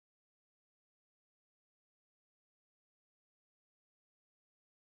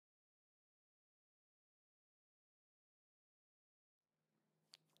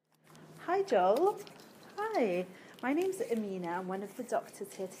Hi, Joel. Hi. My name's Amina. I'm one of the doctors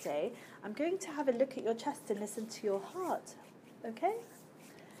here today. I'm going to have a look at your chest and listen to your heart. Okay?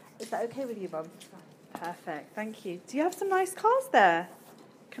 Is that okay with you, Bob? Perfect. Thank you. Do you have some nice cars there?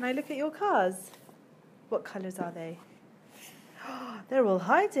 Can I look at your cars? What colours are they? They're all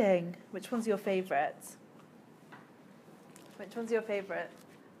hiding. Which one's your favourite? Which one's your favourite?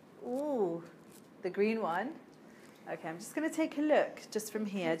 Ooh, the green one. Okay, I'm just going to take a look just from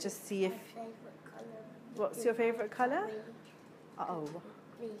here, just see if... What's your favourite colour? Oh,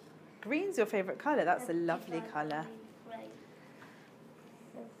 green's your favourite colour. That's a lovely colour.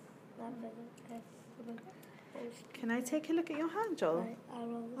 Can I take a look at your hand, Joel?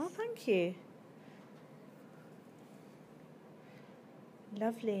 Oh, thank you.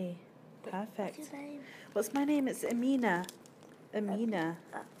 Lovely. Perfect. What's your name? What's my name? It's Amina. Amina.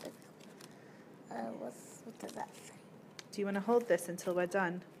 What does that say? Do you want to hold this until we're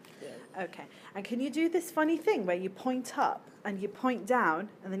done? Yeah. Okay. And can you do this funny thing where you point up and you point down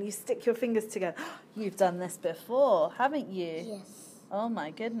and then you stick your fingers together? You've done this before, haven't you? Yes. Oh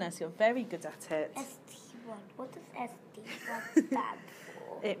my goodness, you're very good at it. ST1. What does ST1 stand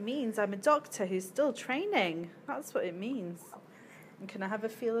for? It means I'm a doctor who's still training. That's what it means. And can I have a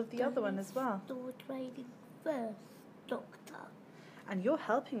feel of the other one as well? Still training first, doctor. And you're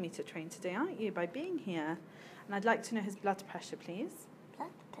helping me to train today, aren't you, by being here? And I'd like to know his blood pressure, please.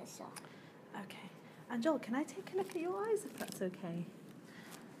 Blood pressure. Okay. And Joel, can I take a look at your eyes if that's okay?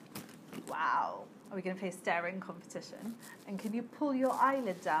 Wow. Are we going to play a staring competition? And can you pull your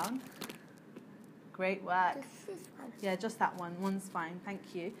eyelid down? Great work. This is one. Yeah, just that one. One's fine. Thank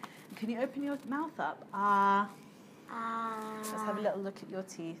you. And can you open your mouth up? Ah. Let's have a little look at your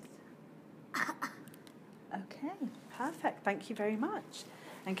teeth. Okay, perfect. Thank you very much.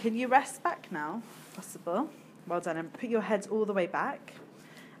 And can you rest back now, if possible? Well done. And put your head all the way back.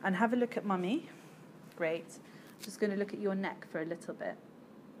 And have a look at Mummy. Great. Just going to look at your neck for a little bit.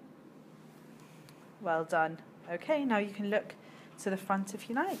 Well done. Okay, now you can look to the front if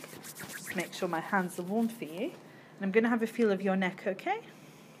you like. Just make sure my hands are warm for you. And I'm going to have a feel of your neck, okay?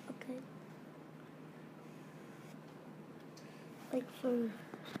 Okay. Microphone.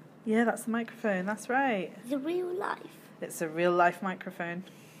 Yeah, that's the microphone. That's right. The real life. It's a real-life microphone.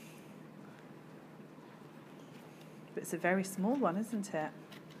 But it's a very small one, isn't it?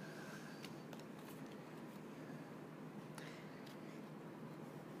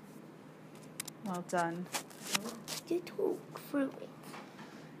 Well done. Do you talk through it?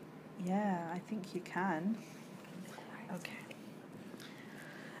 Yeah, I think you can. Okay.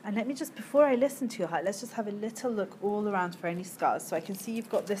 And let me just, before I listen to your heart, let's just have a little look all around for any scars. So I can see you've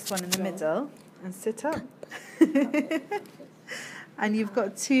got this one in the middle. And sit up. And you've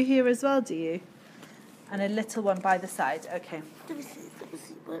got two here as well, do you? And a little one by the side. Okay. Let me see.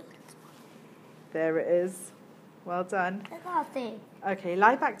 There it is. Well done. I can't see. Okay,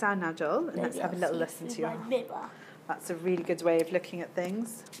 lie back down now, Joel, and let's Maybe have a I'll little see listen through to your my heart. mirror. That's a really good way of looking at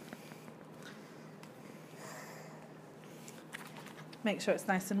things. Make sure it's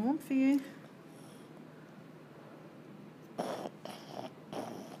nice and warm for you.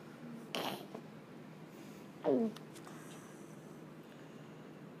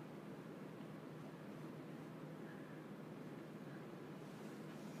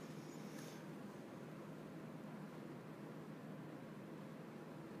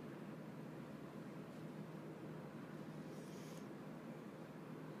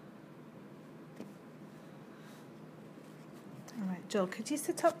 All right, Joel, could you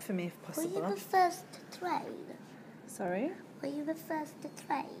sit up for me if Were possible? you the first to train? Sorry? Were you the first to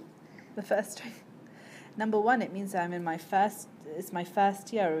train? The first train. Number one, it means I'm in my first. It's my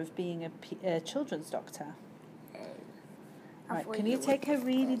first year of being a children's doctor. Right, can you take a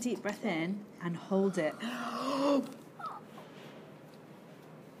really deep breath in and hold it?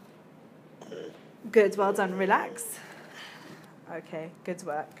 Good, well done. Relax. Okay, good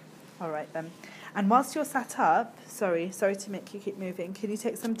work. All right then. And whilst you're sat up, sorry to make you keep moving. Can you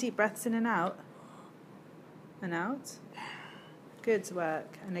take some deep breaths in and out? And out. Good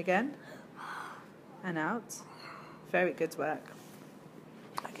work. And again. And out. Very good work.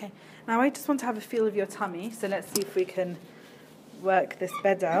 Okay. Now I just want to have a feel of your tummy. So let's see if we can work this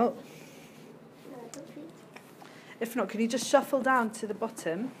bed out. If not, can you just shuffle down to the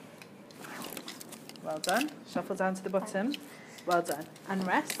bottom? Well done. Shuffle down to the bottom. Well done. And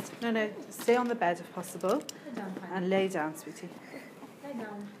rest. No, stay on the bed if possible. And lay down, sweetie.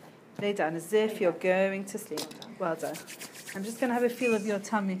 Lay down as if you're going to sleep. Well done. I'm just going to have a feel of your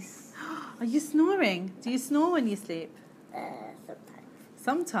tummy. Are you snoring? Do you snore when you sleep? Sometimes.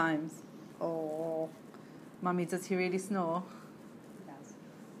 Sometimes? Oh. Mummy, does he really snore? He does.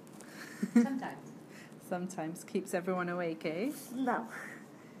 Sometimes. Sometimes. Keeps everyone awake, eh? No.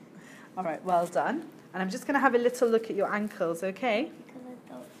 All right, well done. And I'm just going to have a little look at your ankles, okay? Because I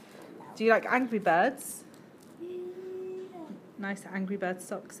don't know. Do you like Angry Birds? Yeah. Nice Angry Bird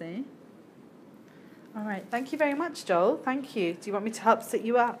socks, eh? All right, thank you very much, Joel. Thank you. Do you want me to help sit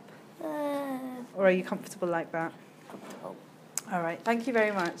you up? Or are you comfortable like that? Comfortable. All right, thank you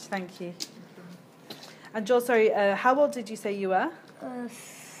very much. Thank you. And Joel, sorry, how old did you say you were?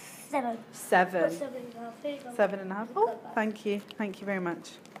 7. 7. 7.5. There you go. 7.5. Oh, thank you. Thank you very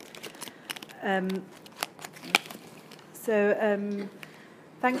much.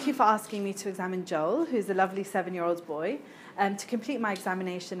 Thank you for asking me to examine Joel, who's a lovely 7-year-old boy. To complete my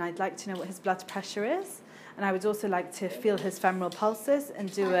examination, I'd like to know what his blood pressure is, and I would also like to feel his femoral pulses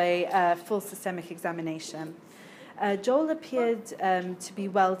and do a full systemic examination. Joel appeared to be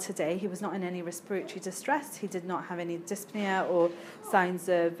well today. He was not in any respiratory distress. He did not have any dyspnea or signs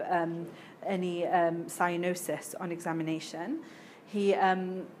of any cyanosis on examination. He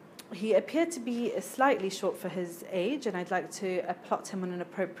appeared to be slightly short for his age, and I'd like to plot him on an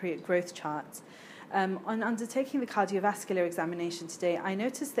appropriate growth chart. On undertaking the cardiovascular examination today, I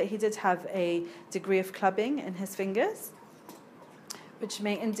noticed that he did have a degree of clubbing in his fingers, which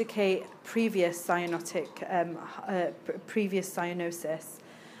may indicate previous cyanotic, previous cyanosis.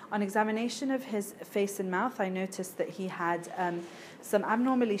 On examination of his face and mouth, I noticed that he had some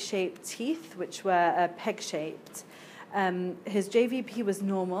abnormally shaped teeth, which were peg-shaped. His JVP was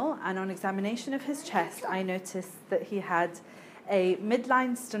normal, and on examination of his chest, I noticed that he had a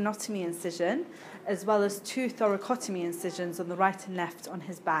midline sternotomy incision, as well as 2 thoracotomy incisions on the right and left on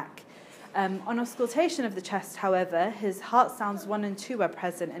his back. On auscultation of the chest, however, his heart sounds 1 and 2 were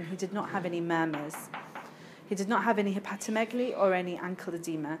present, and he did not have any murmurs. He did not have any hepatomegaly or any ankle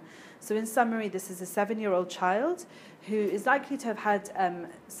edema. So in summary, this is a 7-year-old child who is likely to have had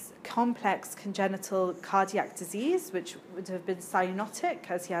complex congenital cardiac disease, which would have been cyanotic,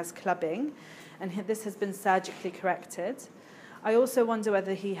 as he has clubbing, and this has been surgically corrected. I also wonder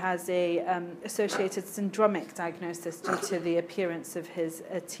whether he has a associated syndromic diagnosis due to the appearance of his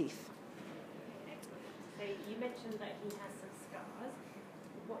teeth. So you mentioned that he has some scars.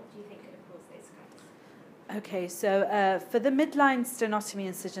 What do you think could have caused those scars? Okay, so for the midline sternotomy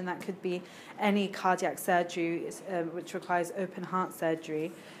incision, that could be any cardiac surgery which requires open heart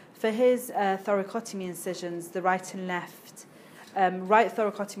surgery. For his thoracotomy incisions, the right and left, right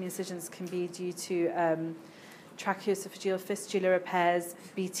thoracotomy incisions can be due to tracheoesophageal fistula repairs,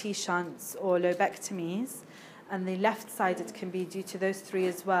 BT shunts, or lobectomies, and the left-sided can be due to those 3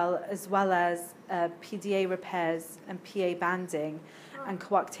 as well as PDA repairs and PA banding and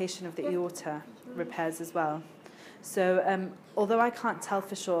coarctation of the aorta repairs as well. So although I can't tell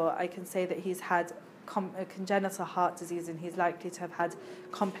for sure, I can say that he's had a congenital heart disease, and he's likely to have had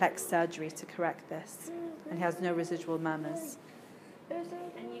complex surgery to correct this, and he has no residual murmurs. And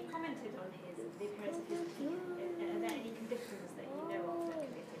you commented on the appearance of his teeth. Are there any conditions that you know of that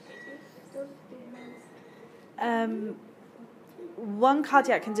could be associated with this? One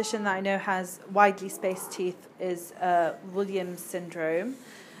cardiac condition that I know has widely spaced teeth is Williams syndrome.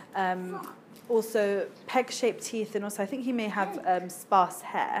 Also peg-shaped teeth, and also I think he may have sparse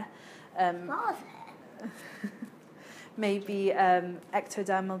hair. Maybe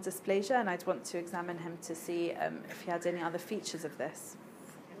ectodermal dysplasia, and I'd want to examine him to see if he had any other features of this.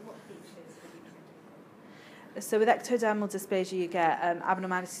 And what features would you So with ectodermal dysplasia, you get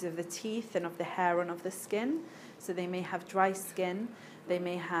abnormalities of the teeth and of the hair and of the skin. So they may have dry skin, they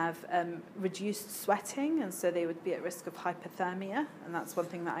may have reduced sweating, and so they would be at risk of hypothermia, and that's one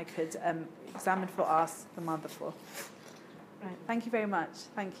thing that I could examine for, ask the mother for. Right, thank you very much.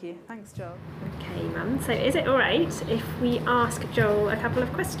 Thank you. Thanks, Joel. Okay, Mum. So is it all right if we ask Joel a couple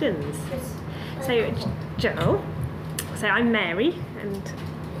of questions? Yes. So, Joel, so I'm Mary, and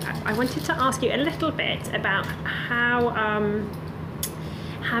I wanted to ask you a little bit about how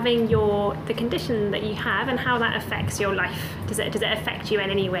having the condition that you have and how that affects your life. Does it affect you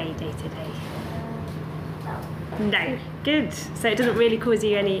in any way day to day? No. Good. So it doesn't really cause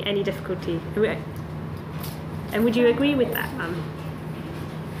you any difficulty. And would you agree with that, Mum?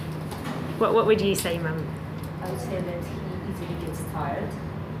 What would you say, Mum? I would say that he easily gets tired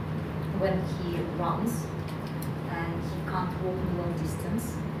when he runs, and he can't walk a long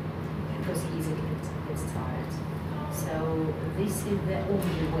distance because he easily gets tired. So this is the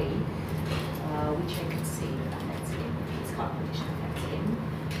only way which I could say affects him. His heart condition affects him,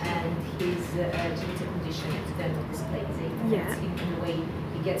 and his genital condition, ectodermal dysplasia, affects him in a way.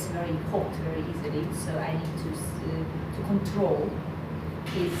 He gets very hot very easily, so I need to control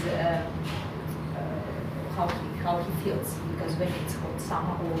his how he how he feels, because when it's hot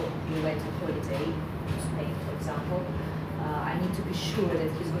summer or we went on holiday to Spain, for example, I need to be sure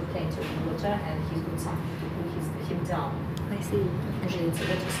that he's got plenty of water and he's got something to cool him down. I see. Usually it's a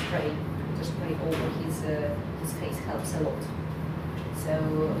water spray. Water spray over his face helps a lot. So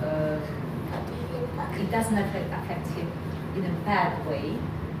it doesn't affect him in a bad way,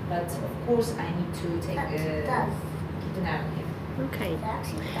 but of course I need to keep an eye on him. Okay.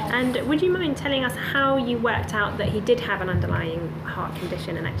 And would you mind telling us how you worked out that he did have an underlying heart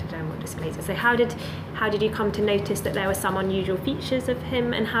condition and ectodermal dysplasia? So how did you come to notice that there were some unusual features of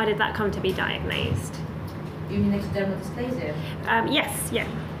him, and how did that come to be diagnosed? You mean ectodermal dysplasia? Yes, yeah.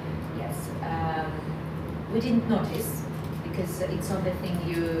 Yes. We didn't notice because it's not the thing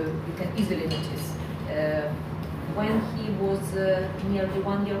you can easily notice. When he was nearly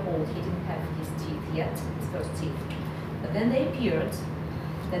 1 year old, he didn't have his teeth yet, his first teeth. But then they appeared,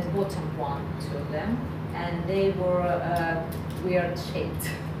 that bottom one, 2 of them, and they were weird shaped.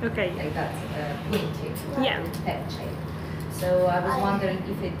 Okay. Like that, pointy, Yeah. peg shape. So I was wondering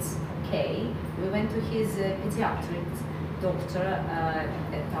if it's okay. We went to his pediatrics doctor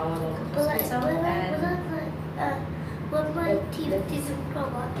at our local hospital, and when my teeth didn't grow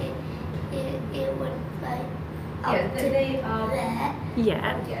up, it went like yeah, they there.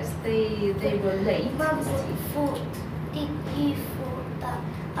 Yeah. yes, they were late. Mum his teeth. did you thought that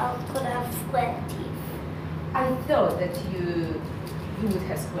I was gonna have square teeth? I thought that you would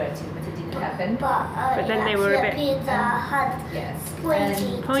have square teeth, but it didn't happen. But then they were a bit- had Yes.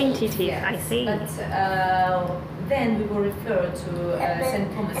 pointy Pointy teeth, Yes, I see. But then we were referred to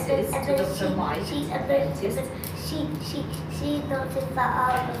St. Thomas's, to Dr. Mike, dentist. She noticed that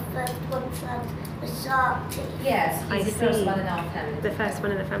I was the first one to have a sharp teeth. Yes, I he's the first see. one in our family. The first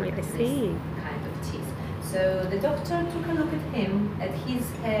one in the family, I This see. kind of teeth. So the doctor took a look at him, at his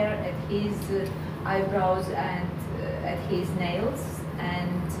hair, at his eyebrows, and at his nails,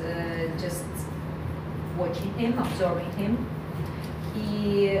 and just watching him, observing him.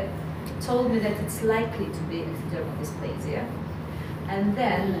 He told me that it's likely to be ectodermal dysplasia, and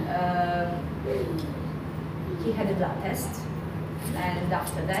then he had a blood test, and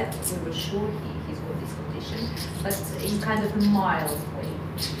after that we were sure he's got this condition, but in kind of a mild way.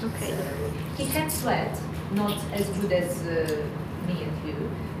 Okay. He can sweat, not as good as me and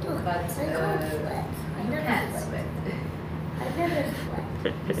you, but I can't sweat. I you never can sweat. sweat. I never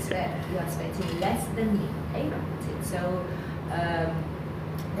sweat. You are sweating less than me, okay? That's it. So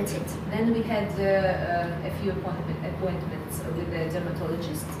that's it. Then we had a few appointments with the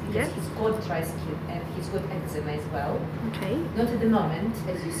dermatologist because Yeah. he's got dry skin and he's got eczema as well. Okay. Not at the moment,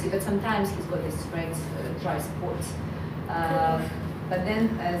 as you see, but sometimes he's got these red dry spots. But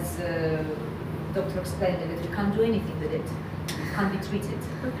then, as doctor explained me that we can't do anything with it. It can't be treated.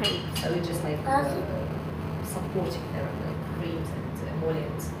 Okay. So we just like supporting therapy, like creams and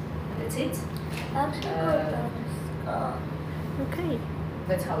emollients. And that's it. Okay.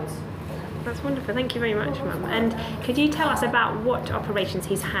 That's how it's. That's wonderful. Thank you very much, Mum. And could you tell us about what operations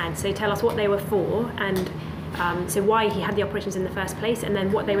he's had? So tell us what they were for, and so why he had the operations in the first place, and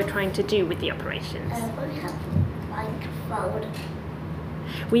then what they were trying to do with the operations. We have microphone.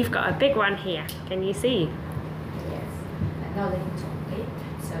 We've got a big one here. Can you see? Yes. And now let me talk, okay?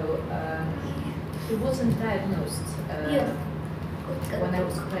 So he wasn't diagnosed when I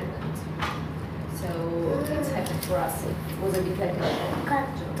was pregnant. So it's happened for us. It was a bit like a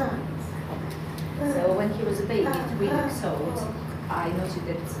So when he was a baby, 3 weeks old, I noticed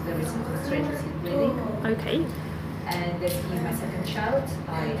that there is something strange with his breathing. Okay. And as he's my second child,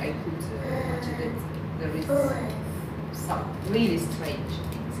 I could notice that there is some really strange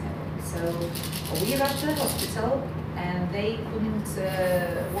things happening. So we rushed to the hospital, and they couldn't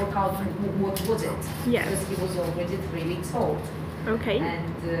work out what was it. Yeah. Because he was already 3 weeks old. Okay.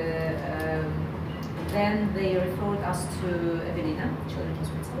 And then they referred us to Amina, Children's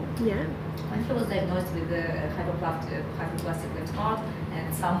Hospital. Yeah. And he was diagnosed with hypoplastic left heart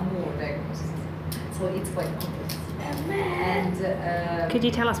and some more diagnoses. So it's quite complex. And Could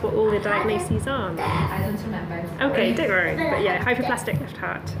you tell us what all the diagnoses are? I don't remember. Okay, don't worry. But yeah, hypoplastic left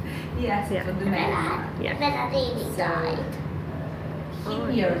heart. Yes, Yeah. from the main one. Yeah. Then I really So, died. he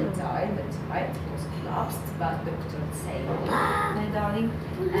nearly died, that's right. He was collapsed, but doctor said, my darling.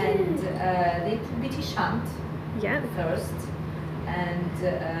 And they put BT shunt Yeah. first, and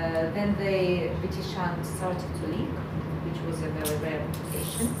then the BT shunt started to leak, which was a very rare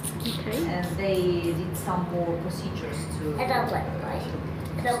complication. Okay. And they did some more procedures to And I went right.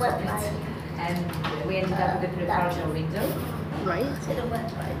 And I went stop it. right. And we ended up with a precardial window. Right. And I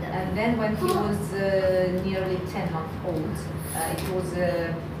went right. And then when he was nearly 10 months old, it was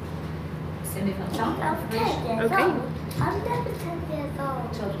semi-frontal I'm 10 years Okay. old. I'm never 10 years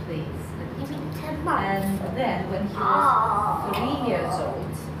old. 12 please. You mean 10 months? And then when he was 3 years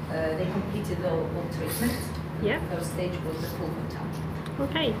old, they completed all treatment. Yeah. First stage was the full frontal.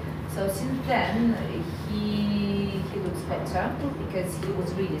 Okay. So since then he looks better because he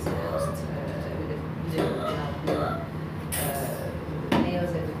was really supposed with the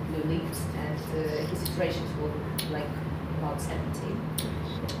nails and the blue lips, and his situations were like about 70.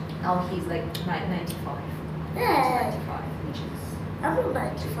 Now he's like 95. Yeah. 95, which is I'm not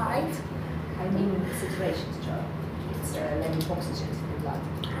 95. I mean situations, Joe. It's level of oxygen in the blood.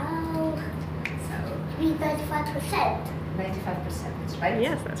 Oh, So you mean 95%? 95%, right?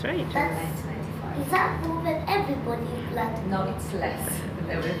 Yes, that's right. That's- 95. Is that more than everybody's blood? No, it's less than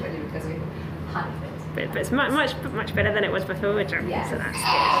everybody because we have 100. But it's much better than it was before, John. Yes. So that's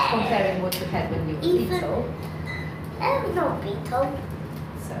Comparing what you had when you were Even- little. Not beetle.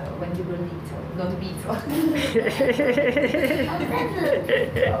 So when you were little, not beetle. I've never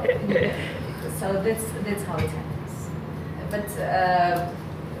beetle. So that's how it happens. But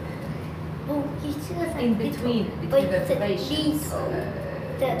Oh, you should have said in beetle. between But the you said operations, beetle.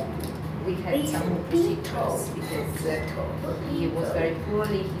 we had Beetle. some more procedures because he was very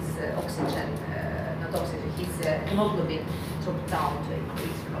poorly. His oxygen, not oxygen, his hemoglobin dropped down to a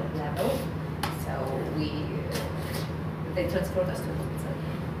critical level. So they transported us to the hospital,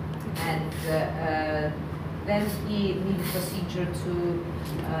 and then he needed procedure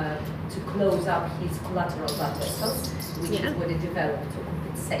to close up his collateral blood vessels, which Yeah. is what he developed to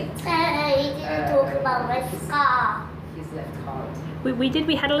compensate Hey, you didn't talk about my scar. his left heart.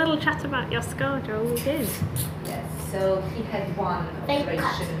 we had a little chat about your scar, Joel. We did. Yes, so he had one They operation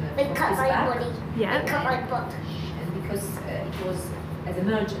cut of his my back, body. Yeah. They cut my butt. and because it was an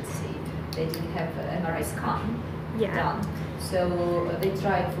emergency, they didn't have an MRI scan Yeah. done. So they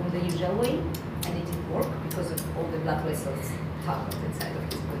tried from the usual way, and it didn't work because of all the blood vessels tangled inside of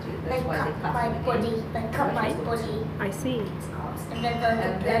his body. They That's why they cut cut my him again. body. They cut my Right. body. I see. Scars. And then there's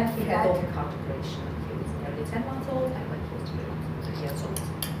And the then he had blood. open heart operation. He was nearly 10 months old, and when he was 3 years old.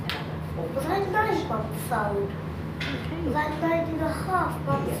 And open Was I heart 9 operation. months old? Okay. Was I 9.5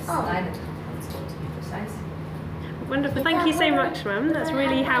 months Yes, old? 9.5 months old to be precise. Wonderful. Thank you so much, Mum. That's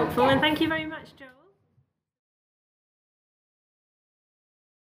really helpful. And thank you very much, Joel.